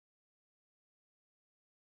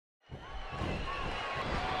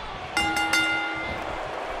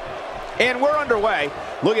And we're underway.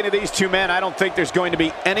 Looking at these two men, I don't think there's going to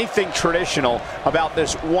be anything traditional about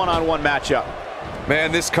this one-on-one matchup.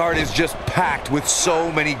 Man, this card is just packed with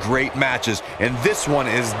so many great matches, and this one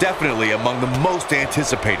is definitely among the most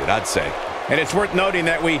anticipated, I'd say. And it's worth noting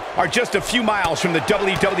that we are just a few miles from the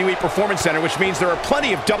WWE Performance Center, which means there are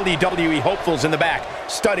plenty of WWE hopefuls in the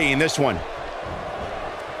back studying this one.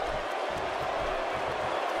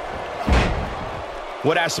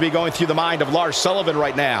 What has to be going through the mind of Lars Sullivan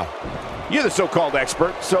right now? You're the so-called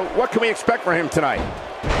expert, so what can we expect from him tonight?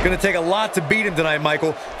 Going to take a lot to beat him tonight,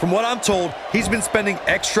 Michael. From what I'm told, he's been spending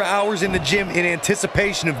extra hours in the gym in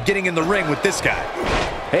anticipation of getting in the ring with this guy.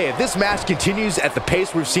 Hey, if this match continues at the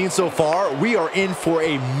pace we've seen so far, we are in for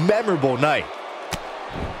a memorable night.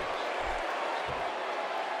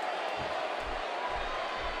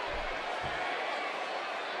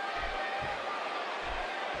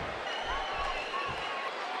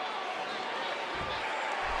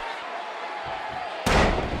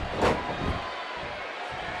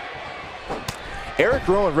 Erick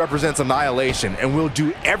Rowan represents annihilation and will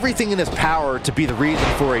do everything in his power to be the reason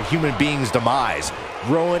for a human being's demise.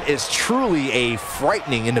 Rowan is truly a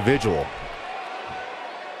frightening individual.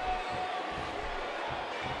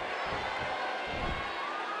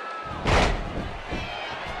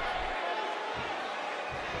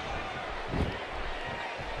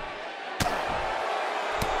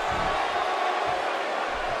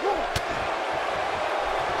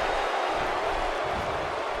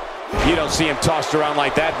 You don't see him tossed around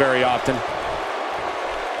like that very often.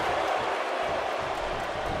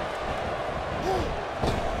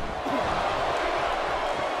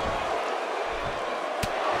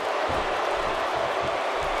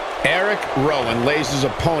 Erick Rowan lays his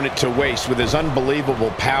opponent to waste with his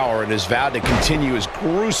unbelievable power and has vowed to continue his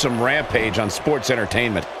gruesome rampage on sports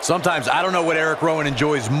entertainment. Sometimes I don't know what Erick Rowan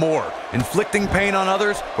enjoys more, inflicting pain on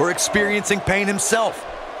others or experiencing pain himself.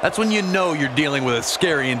 That's when you know you're dealing with a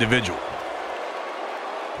scary individual.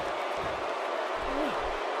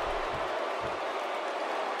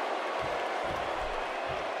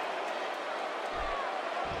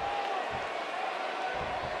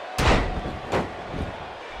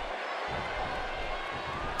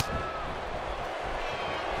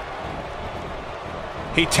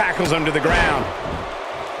 He tackles him to the ground.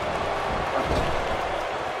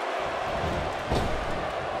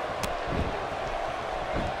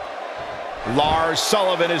 Lars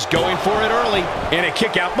Sullivan is going for it early. And a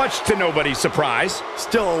kick out, much to nobody's surprise.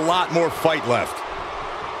 Still a lot more fight left.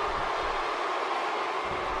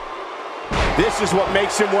 This is what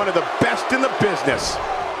makes him one of the best in the business.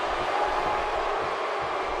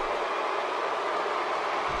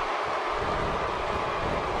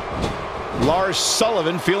 Lars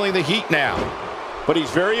Sullivan feeling the heat now. But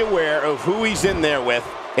he's very aware of who he's in there with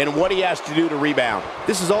and what he has to do to rebound.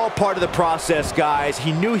 This is all part of the process, guys.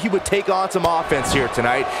 He knew he would take on some offense here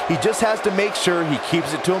tonight. He just has to make sure he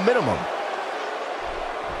keeps it to a minimum.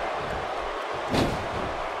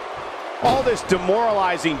 All this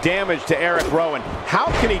demoralizing damage to Erick Rowan. How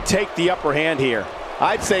can he take the upper hand here?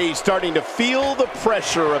 I'd say he's starting to feel the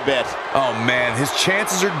pressure a bit. Oh man, his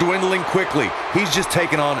chances are dwindling quickly. He's just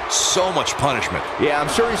taken on so much punishment. Yeah, I'm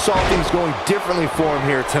sure he saw things going differently for him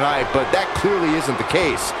here tonight, but that clearly isn't the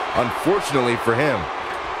case, unfortunately for him.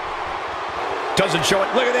 Doesn't show it.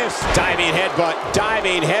 Look at this. Diving headbutt,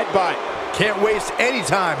 diving headbutt. Can't waste any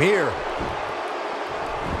time here.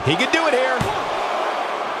 He can do it here.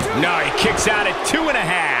 No, he kicks out at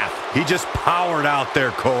 2.5. He just powered out there,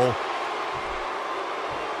 Cole.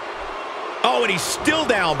 Oh, and he's still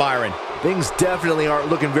down, Byron. Things definitely aren't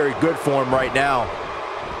looking very good for him right now.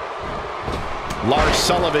 Lars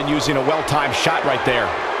Sullivan using a well-timed shot right there.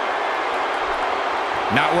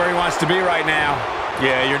 Not where he wants to be right now.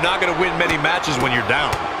 Yeah, you're not going to win many matches when you're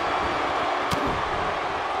down.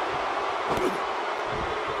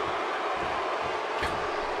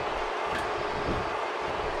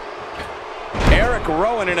 Erick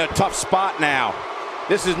Rowan in a tough spot now.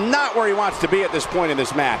 This is not where he wants to be at this point in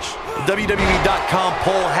this match. The WWE.com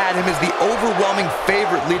poll had him as the overwhelming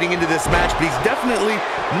favorite leading into this match, but he's definitely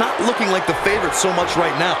not looking like the favorite so much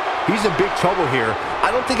right now. He's in big trouble here.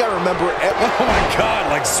 I don't think I remember ever. Oh my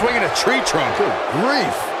God, like swinging a tree trunk. Good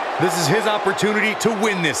grief. This is his opportunity to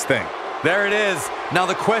win this thing. There it is. Now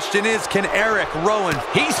the question is, can Erick Rowan?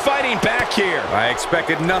 He's fighting back here. I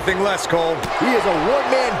expected nothing less, Cole. He is a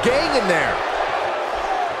one-man gang in there.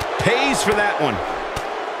 Pays for that one.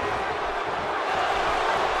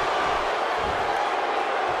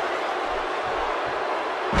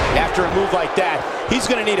 After a move like that, he's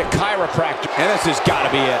going to need a chiropractor. And this has got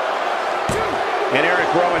to be it. And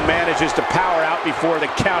Erick Rowan manages to power out before the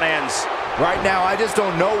count ends. Right now, I just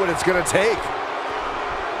don't know what it's going to take.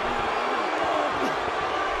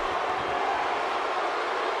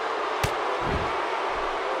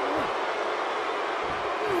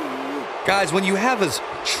 Guys, when you have as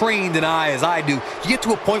trained an eye as I do, you get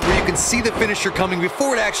to a point where you can see the finisher coming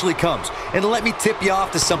before it actually comes. And let me tip you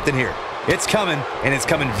off to something here. It's coming, and it's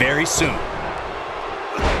coming very soon.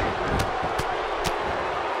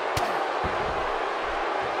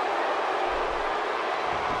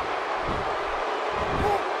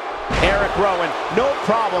 Erick Rowan, no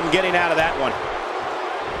problem getting out of that one.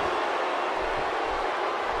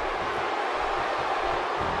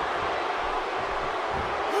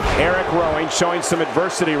 Erick Rowan showing some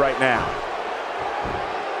adversity right now.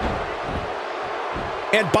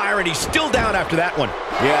 And Byron, he's still down after that one.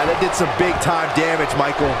 Yeah, that did some big-time damage,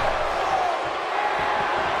 Michael.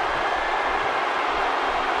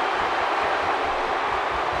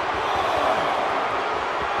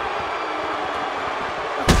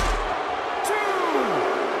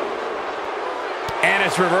 And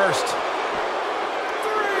it's reversed.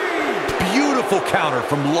 Beautiful counter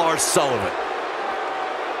from Lars Sullivan.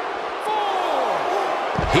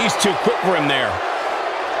 He's too quick for him there.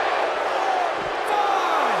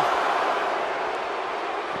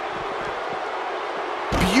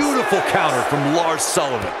 Beautiful counter from Lars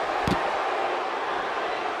Sullivan.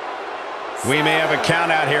 We may have a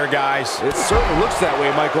count out here, guys. It certainly looks that way,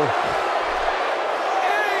 Michael.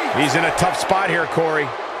 He's in a tough spot here, Corey.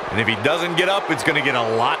 And if he doesn't get up, it's going to get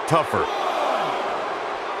a lot tougher.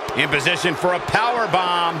 In position for a power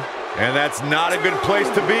bomb. And that's not a good place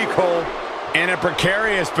to be, Cole. In a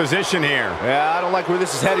precarious position here. Yeah, I don't like where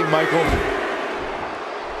this is heading, Michael.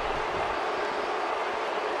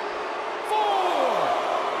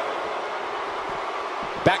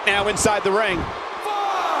 Back now inside the ring.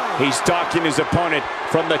 He's stalking his opponent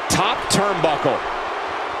from the top turnbuckle.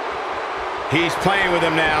 He's playing with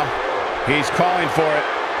him now. He's calling for it.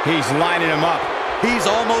 He's lining him up. He's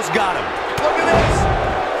almost got him. Look at this.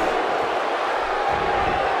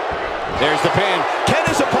 There's the pin. Can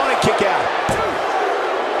his opponent kick out?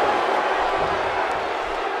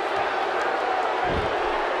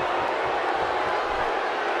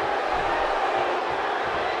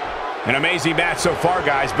 An amazing match so far,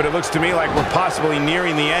 guys, but it looks to me like we're possibly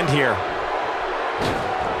nearing the end here.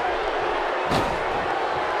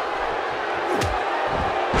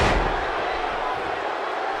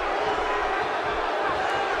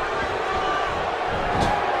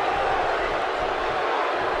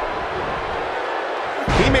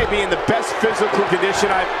 He may be in the best physical condition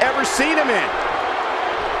I've ever seen him in.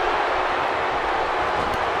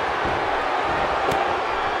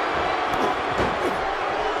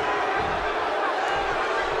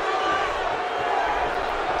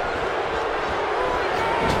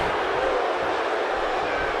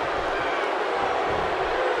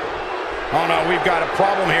 Oh no, we've got a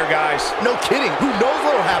problem here, guys. No kidding. Who knows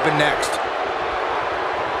what will happen next?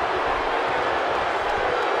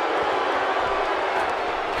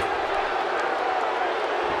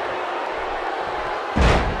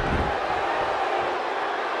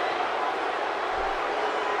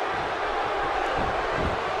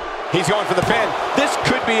 He's going for the pin. This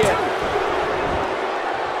could be it.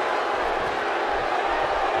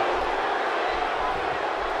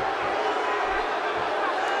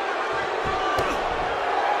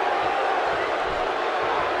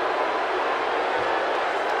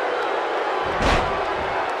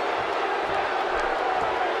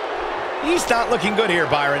 He's not looking good here,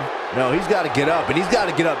 Byron. No, he's got to get up, and he's got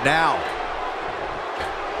to get up now.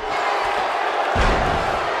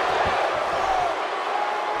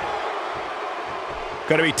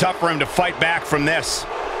 Going to be tough for him to fight back from this.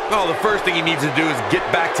 Well, the first thing he needs to do is get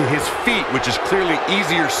back to his feet, which is clearly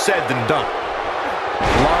easier said than done.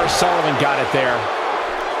 Lars Sullivan got it there.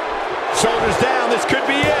 Shoulders down. This could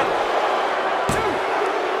be it.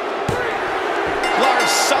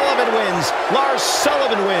 Lars Sullivan wins. Lars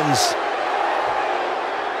Sullivan wins.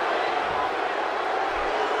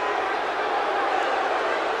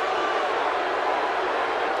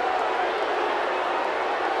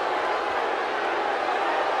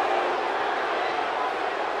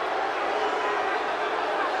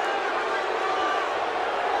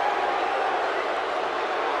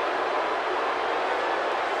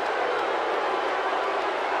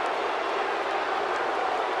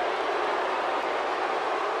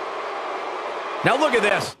 Now look at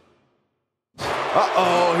this.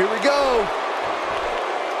 Uh-oh, here we go.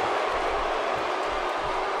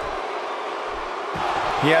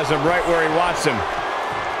 He has him right where he wants him.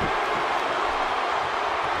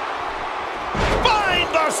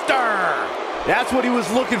 Spinebuster! That's what he was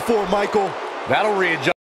looking for, Michael. That'll readjust.